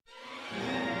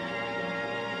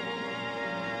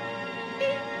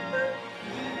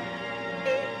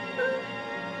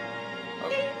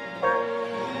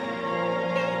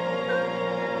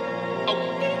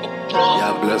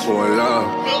God bless one love.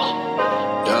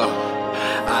 Yeah.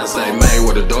 I say, man,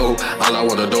 what to do? All I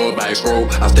wanna do is back screw.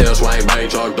 I still swing, bang,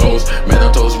 chalk those. Man,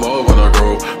 I toast smoke when I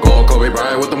grow. Going Kobe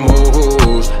Bryant with the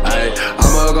moves. Ay,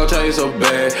 I'ma go chase a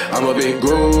bag. I'ma be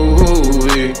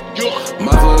groovy.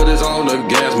 My foot is on the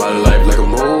gas, my life like a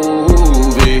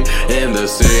movie. In the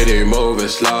city, moving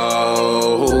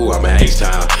slow. I'm in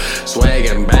H-Town,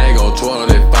 swaggin' bang on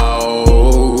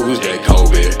 24s. Yeah,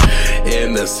 Kobe.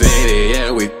 In the city,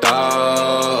 yeah, we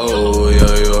thought,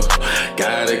 yeah.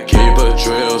 Gotta keep a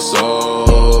trail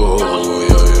soul,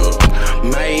 yeah.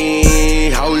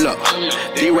 Man, hold up.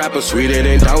 These rappers sweeter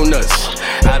than donuts.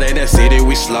 Out in that city,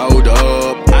 we slowed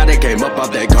up. I done came up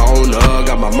out that corner.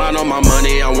 Got my mind on my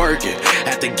money, I'm working.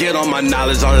 Had to get on my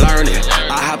knowledge, I'm learning.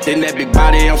 I hopped in that big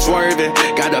body, I'm swerving.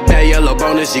 Got a bad yellow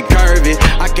bone and she curving.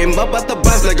 I came up out the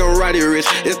bus like I'm Roddy Ricch.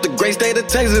 It's the great state of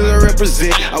Texas I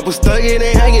represent. I was thugging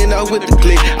and hanging out with the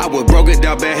clique. I was broke it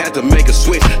down bad, had to make a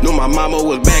switch. Knew my mama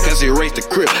was bad cause she raced the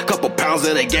crib. Couple pounds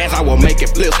of the gas, I will make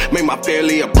it flip. Made my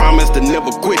family a promise to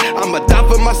never quit. I'ma die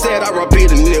for my set, I repeat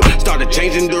the nip. Started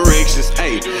changing directions,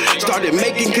 ayy. Started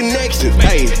making connections,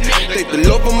 ayy. Thank the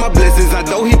Lord for my blessings, I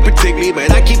know he protect me,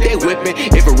 but I keep that weapon.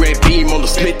 If a red beam on the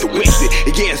Smith to Wesson.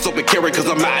 Yeah, it's open carry cause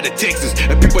I'm out of Texas.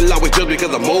 And people always judge me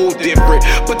cause I'm old different.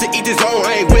 But to each his own,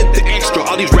 I ain't with the extra.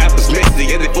 All these rappers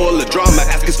messy and they full of drama,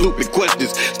 asking stupid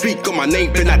questions. Speak on my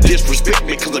name, but not disrespect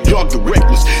me cause I'm drunk and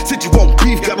reckless. Since you want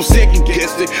beef, got no second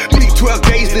guessing. Me 12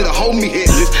 days that'll hold me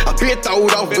headless. I been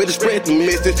thrown off with a spread the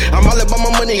message. I'm all about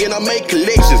my money and I make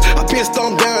collections. I been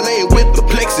stomped down, I ain't with the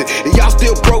plexing. And y'all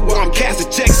still broke while I'm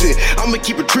casting checks in. I'ma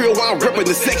keep it real while I'm repping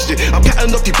the section. I'm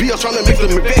counting up these bills trying to make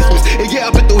some investments. And yeah,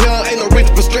 I've been through hell, ain't no rich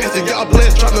for stress. And y'all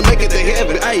blessed trying to make it to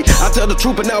heaven. Ayy, I tell the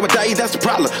truth, but nowadays that's the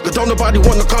problem. Cause don't nobody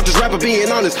want no conscious rapper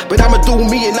being honest. But I'ma do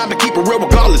me and I'ma keep it real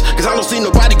regardless. Cause I don't see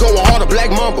nobody going hard a black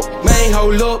mamba. Man,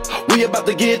 hold up, we about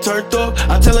to get turned up.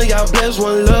 I tellin' y'all bless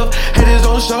one love. Haters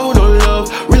don't show no love.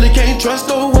 Really can't trust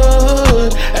no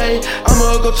one. Ayy,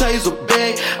 I'ma go chase a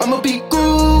bag. I'ma be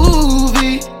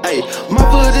groovy. Ayy, my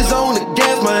foot is on the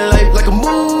gas, my life like a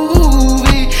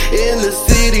movie. In the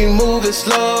city, moving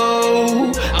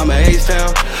slow. I'm a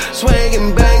H-Town,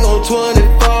 swinging bang on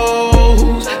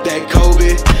 24s. That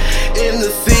Kobe. In the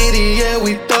city, yeah,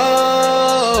 we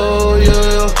thought,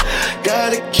 yeah.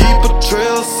 Gotta keep a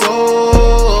trail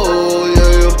soul,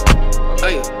 yeah.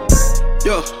 Ay,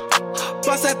 yo,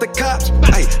 bust at the cops.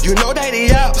 Ay, you know they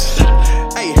the ops.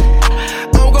 Ay,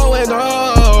 I'm going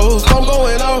off, I'm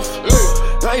going off.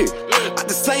 Ay, I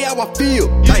just say how I feel.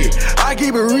 Ay, I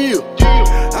keep it real.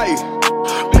 Ay,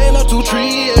 man, I'm too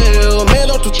trill, man,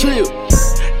 I'm too trill.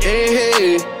 Hey,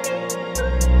 hey.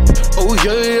 Oh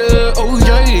yeah, yeah, oh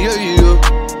yeah, yeah, yeah.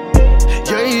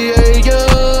 Yeah, yeah, yeah.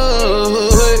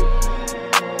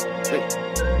 Hey.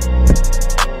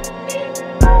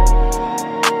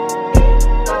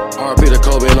 R.I.P. to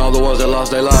Kobe and all the ones that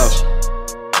lost their lives.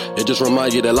 It just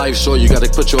reminds you that life's short, you gotta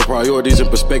put your priorities in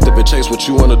perspective and chase what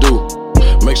you wanna do.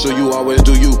 Make sure you always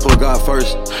do you, put God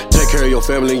first. Take care of your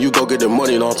family and you go get the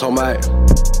money, you know what I'm talking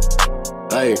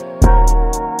about? Hey.